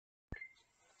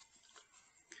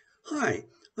Hi,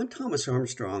 I'm Thomas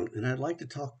Armstrong, and I'd like to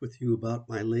talk with you about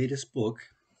my latest book.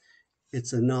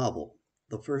 It's a novel,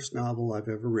 the first novel I've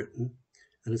ever written,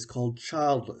 and it's called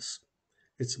Childless.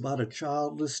 It's about a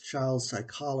childless child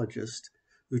psychologist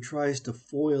who tries to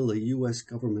foil a U.S.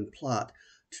 government plot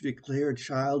to declare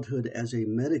childhood as a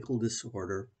medical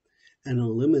disorder and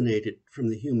eliminate it from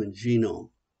the human genome.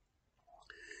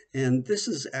 And this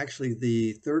is actually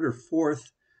the third or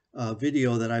fourth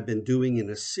video that I've been doing in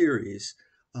a series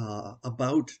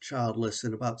about Childless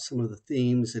and about some of the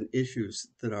themes and issues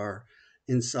that are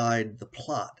inside the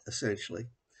plot, essentially.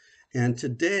 And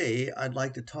today I'd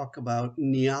like to talk about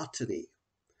neoteny,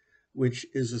 which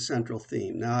is a central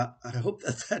theme. Now, I hope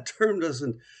that that term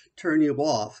doesn't turn you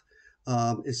off.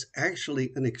 It's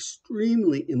actually an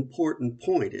extremely important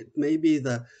point. It may be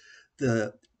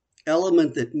the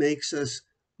element that makes us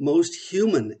most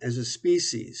human as a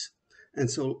species.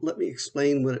 And so let me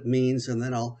explain what it means, and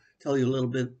then I'll tell you a little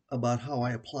bit about how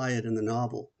I apply it in the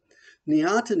novel.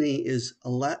 Neoteny is a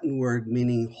Latin word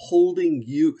meaning holding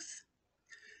youth,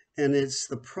 and it's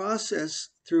the process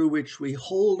through which we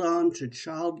hold on to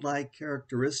childlike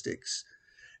characteristics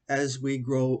as we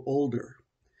grow older.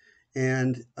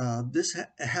 And this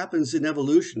happens in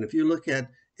evolution. If you look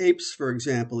at apes, for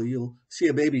example, you'll see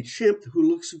a baby chimp who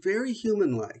looks very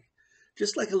human-like,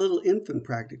 just like a little infant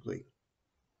practically.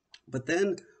 But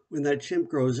then when that chimp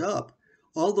grows up,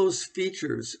 all those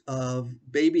features of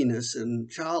babiness and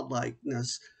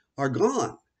childlikeness are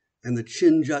gone. And the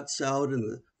chin juts out and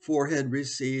the forehead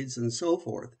recedes and so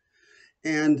forth.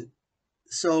 And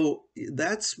so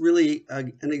that's really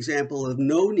an example of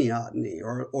no neoteny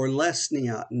or less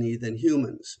neoteny than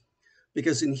humans.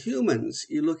 Because in humans,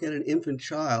 you look at an infant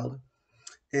child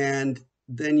and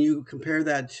then you compare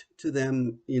that to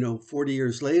them, 40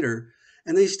 years later,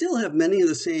 and they still have many of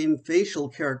the same facial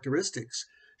characteristics.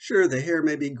 Sure, the hair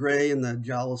may be gray and the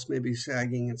jowls may be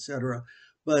sagging, etc.,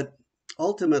 but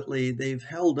ultimately they've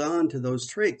held on to those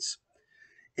traits.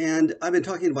 And I've been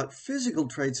talking about physical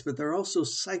traits, but there are also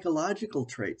psychological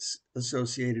traits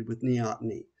associated with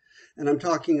neoteny. And I'm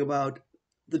talking about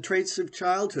the traits of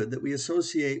childhood that we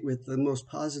associate with the most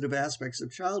positive aspects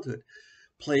of childhood: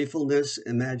 playfulness,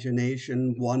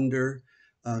 imagination, wonder,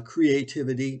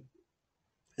 creativity.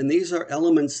 And these are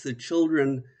elements that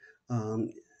children,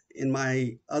 in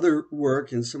my other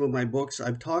work, in some of my books,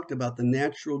 I've talked about the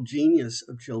natural genius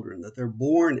of children, that they're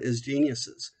born as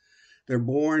geniuses. They're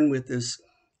born with this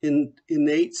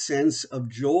innate sense of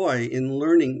joy in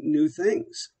learning new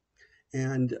things.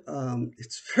 And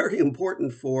it's very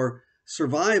important for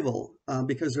survival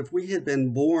because if we had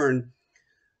been born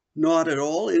not at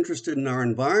all interested in our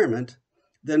environment,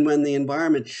 then when the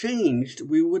environment changed,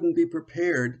 we wouldn't be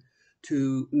prepared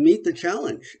to meet the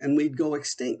challenge and we'd go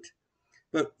extinct.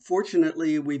 But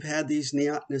fortunately, we've had these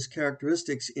neotenous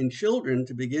characteristics in children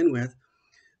to begin with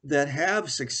that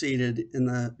have succeeded in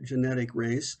the genetic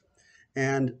race.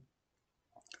 And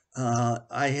the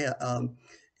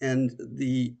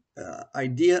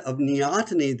idea of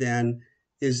neoteny then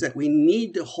is that we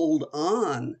need to hold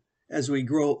on as we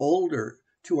grow older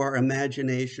to our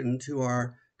imagination, to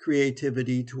our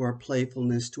creativity, to our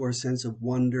playfulness, to our sense of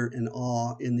wonder and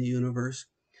awe in the universe.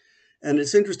 And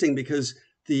it's interesting because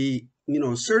the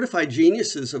certified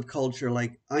geniuses of culture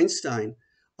like Einstein,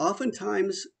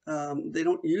 oftentimes they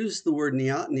don't use the word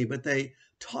neoteny, but they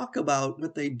talk about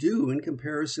what they do in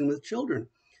comparison with children.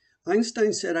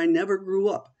 Einstein said, "I never grew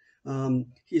up."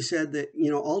 He said that,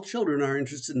 all children are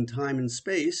interested in time and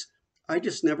space. I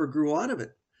just never grew out of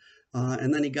it.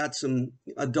 And then he got some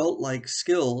adult-like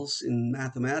skills in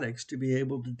mathematics to be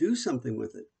able to do something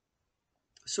with it.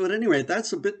 So at any rate,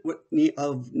 that's a bit what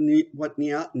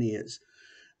neoteny is.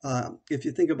 If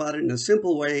you think about it in a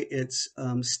simple way, it's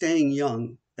staying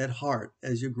young at heart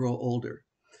as you grow older.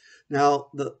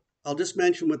 Now, I'll just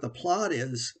mention what the plot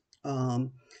is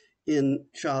in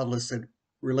Childless that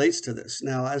relates to this.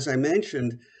 Now, as I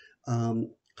mentioned,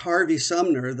 Harvey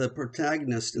Sumner, the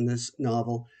protagonist in this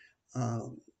novel,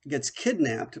 gets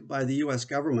kidnapped by the U.S.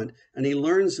 government, and he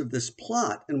learns of this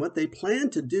plot. And what they plan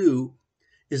to do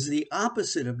is the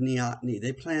opposite of neoteny.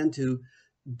 They plan to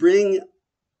bring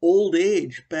old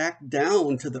age back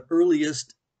down to the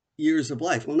earliest years of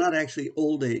life. Well, not actually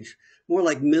old age, more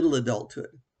like middle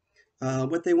adulthood.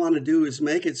 What they want to do is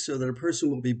make it so that a person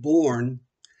will be born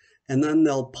and then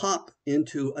they'll pop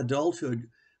into adulthood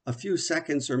a few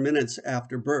seconds or minutes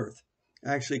after birth.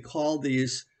 I actually call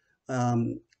these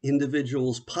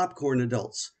individuals popcorn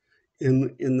adults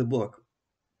in the book.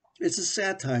 It's a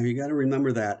satire, you got to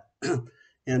remember that,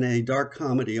 and a dark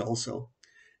comedy also.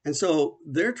 And so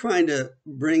they're trying to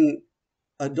bring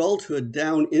adulthood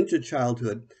down into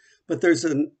childhood, But there's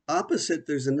an opposite,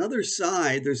 there's another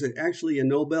side. There's actually a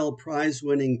Nobel Prize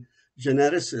winning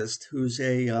geneticist who's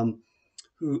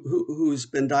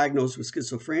been diagnosed with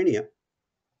schizophrenia,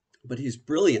 but he's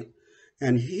brilliant.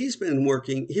 And he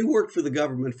worked for the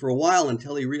government for a while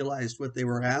until he realized what they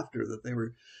were after, that they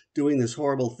were doing this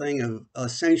horrible thing of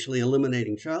essentially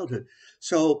eliminating childhood.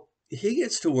 So he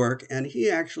gets to work, and he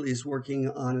actually is working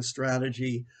on a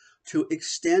strategy to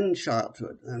extend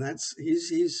childhood. And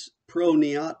he's pro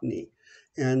Neoteny.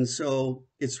 And so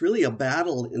it's really a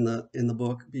battle in the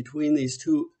book between these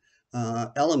two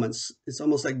elements. It's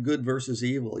almost like good versus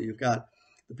evil. You've got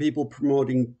the people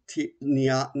promoting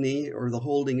neoteny, or the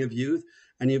holding of youth,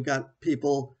 and you've got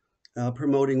people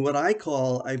promoting what I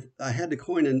had to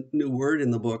coin a new word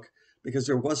in the book because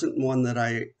there wasn't one that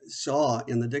I saw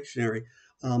in the dictionary,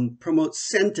 promote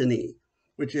centeny,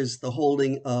 which is the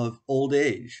holding of old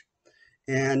age.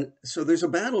 And so there's a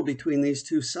battle between these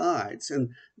two sides,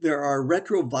 and there are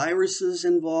retroviruses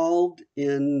involved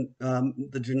in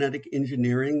the genetic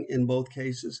engineering in both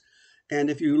cases. And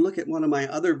if you look at one of my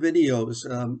other videos,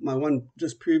 my one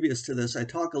just previous to this, I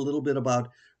talk a little bit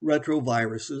about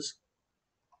retroviruses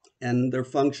and their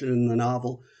function in the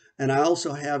novel. And I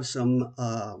also have some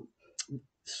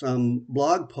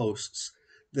blog posts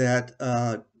that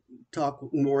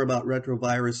talk more about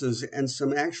retroviruses, and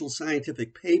some actual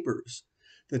scientific papers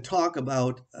that talk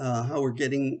about how we're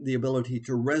getting the ability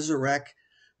to resurrect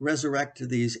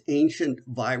these ancient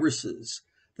viruses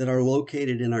that are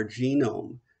located in our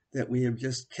genome that we have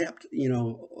just kept,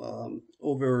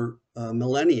 over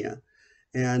millennia.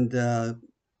 And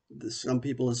some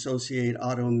people associate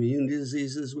autoimmune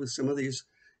diseases with some of these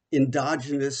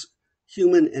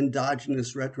human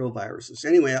endogenous retroviruses.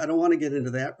 Anyway, I don't want to get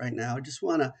into that right now. I just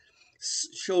want to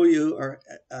show you, or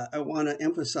I want to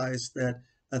emphasize that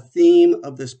a theme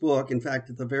of this book, in fact,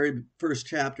 at the very first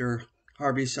chapter,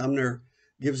 Harvey Sumner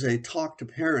gives a talk to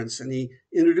parents, and he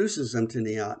introduces them to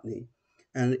neoteny.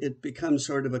 And it becomes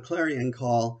sort of a clarion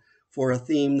call for a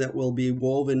theme that will be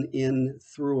woven in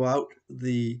throughout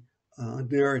the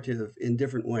narrative in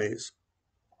different ways.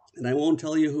 And I won't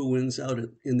tell you who wins out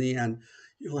in the end.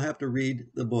 You'll have to read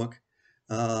the book,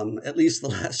 at least the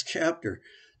last chapter,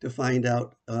 to find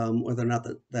out whether or not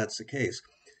that's the case.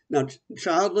 Now,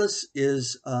 Childless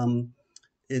is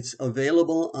it's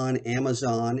available on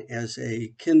Amazon as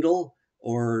a Kindle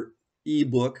or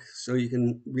ebook, so you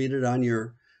can read it on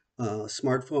your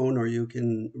smartphone, or you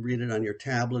can read it on your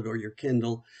tablet or your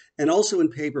Kindle, and also in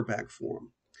paperback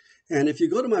form. And if you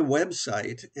go to my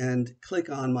website and click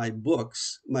on my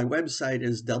books, my website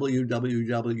is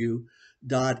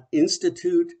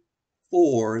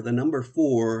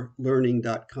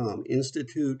www.institute4learning.com.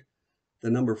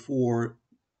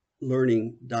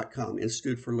 Institute4learning.com.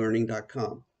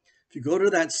 Instituteforlearning.com. If you go to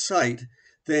that site,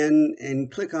 then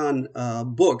and click on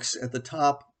books at the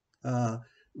top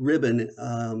ribbon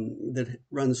that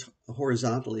runs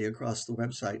horizontally across the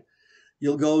website,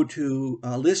 you'll go to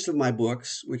a list of my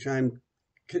books, which I'm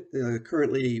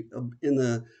currently in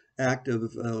the act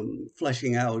of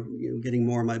fleshing out, getting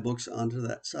more of my books onto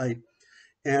that site.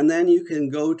 And then you can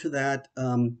go to that,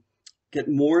 get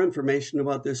more information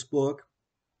about this book.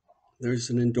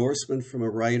 There's an endorsement from a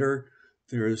writer.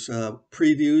 There's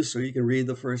previews, so you can read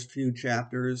the first few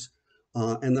chapters.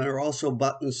 And there are also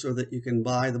buttons so that you can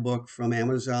buy the book from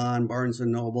Amazon, Barnes &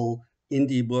 Noble,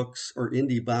 Indie Books, or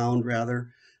Indie Bound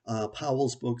rather,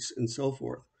 Powell's Books, and so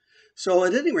forth. So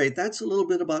at any rate, that's a little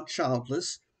bit about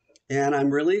Childless, and I'm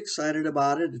really excited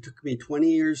about it. It took me 20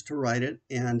 years to write it,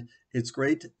 and it's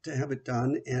great to have it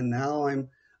done. And now I'm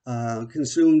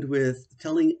consumed with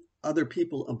telling other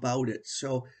people about it.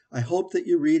 So I hope that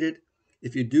you read it.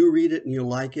 If you do read it and you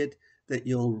like it, that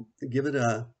you'll give it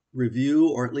a review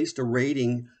or at least a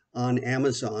rating on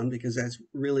Amazon, because that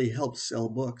really helps sell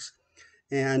books,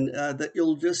 and that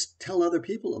you'll just tell other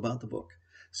people about the book.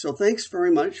 So thanks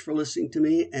very much for listening to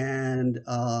me, and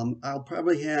I'll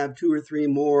probably have 2 or 3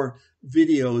 more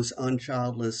videos on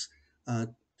Childless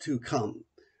to come.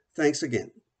 Thanks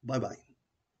again. Bye-bye.